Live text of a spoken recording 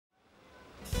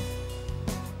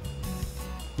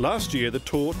Last year, the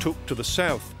tour took to the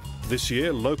south. This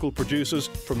year, local producers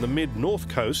from the mid-north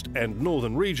coast and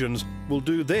northern regions will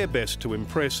do their best to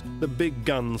impress the big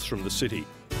guns from the city.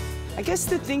 I guess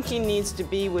the thinking needs to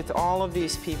be with all of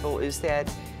these people is that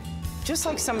just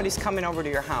like somebody's coming over to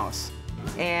your house,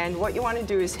 and what you want to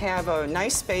do is have a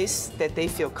nice space that they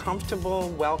feel comfortable,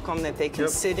 welcome, that they can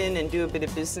sit in and do a bit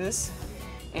of business,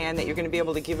 and that you're going to be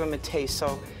able to give them a taste.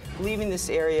 So leaving this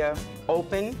area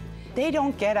open. They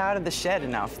don't get out of the shed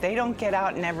enough. They don't get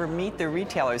out and ever meet the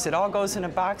retailers. It all goes in a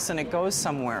box and it goes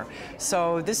somewhere.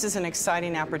 So this is an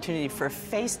exciting opportunity for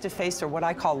face-to-face, or what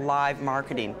I call live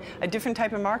marketing. A different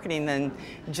type of marketing than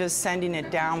just sending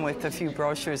it down with a few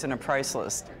brochures and a price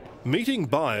list. Meeting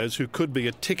buyers who could be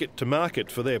a ticket to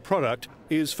market for their product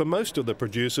is, for most of the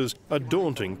producers, a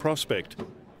daunting prospect.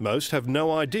 Most have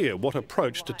no idea what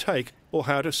approach to take or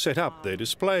how to set up their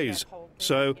displays.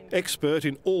 So, expert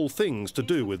in all things to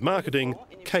do with marketing,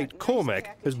 Kate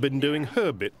Cormack has been doing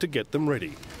her bit to get them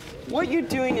ready. What you're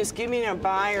doing is giving a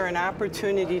buyer an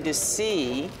opportunity to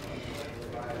see,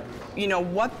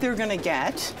 what they're going to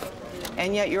get,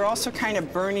 and yet you're also kind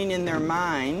of burning in their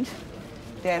mind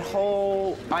that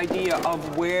whole idea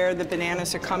of where the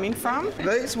bananas are coming from.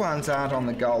 These ones aren't on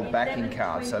the gold backing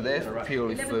card, so they're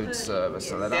purely food service,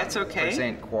 so they don't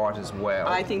present quite as well.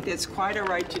 I think that's quite a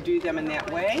right to do them in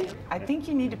that way. I think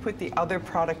you need to put the other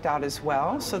product out as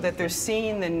well, so that they're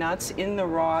seeing the nuts in the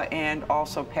raw and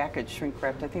also packaged shrink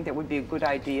wrapped. I think that would be a good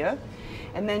idea.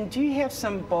 And then do you have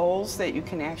some bowls that you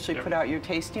can actually put out your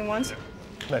tasting ones?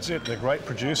 That's it. They're great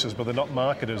producers, but they're not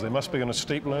marketers. They must be on a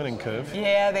steep learning curve.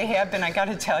 Yeah, they have been. I got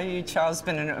to tell you, Charles, it's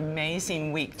been an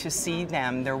amazing week to see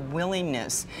them, their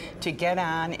willingness to get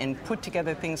on and put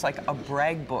together things like a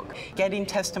brag book, getting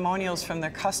testimonials from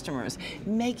their customers,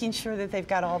 making sure that they've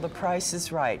got all the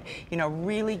prices right,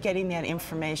 really getting that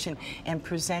information and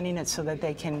presenting it so that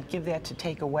they can give that to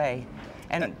take away.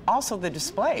 And also the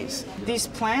displays. These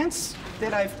plants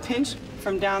that I've pinched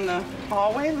from down the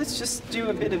hallway, let's just do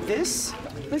a bit of this.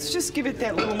 Let's just give it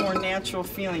that little more natural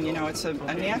feeling. It's a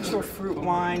natural fruit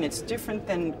wine. It's different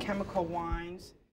than chemical wines.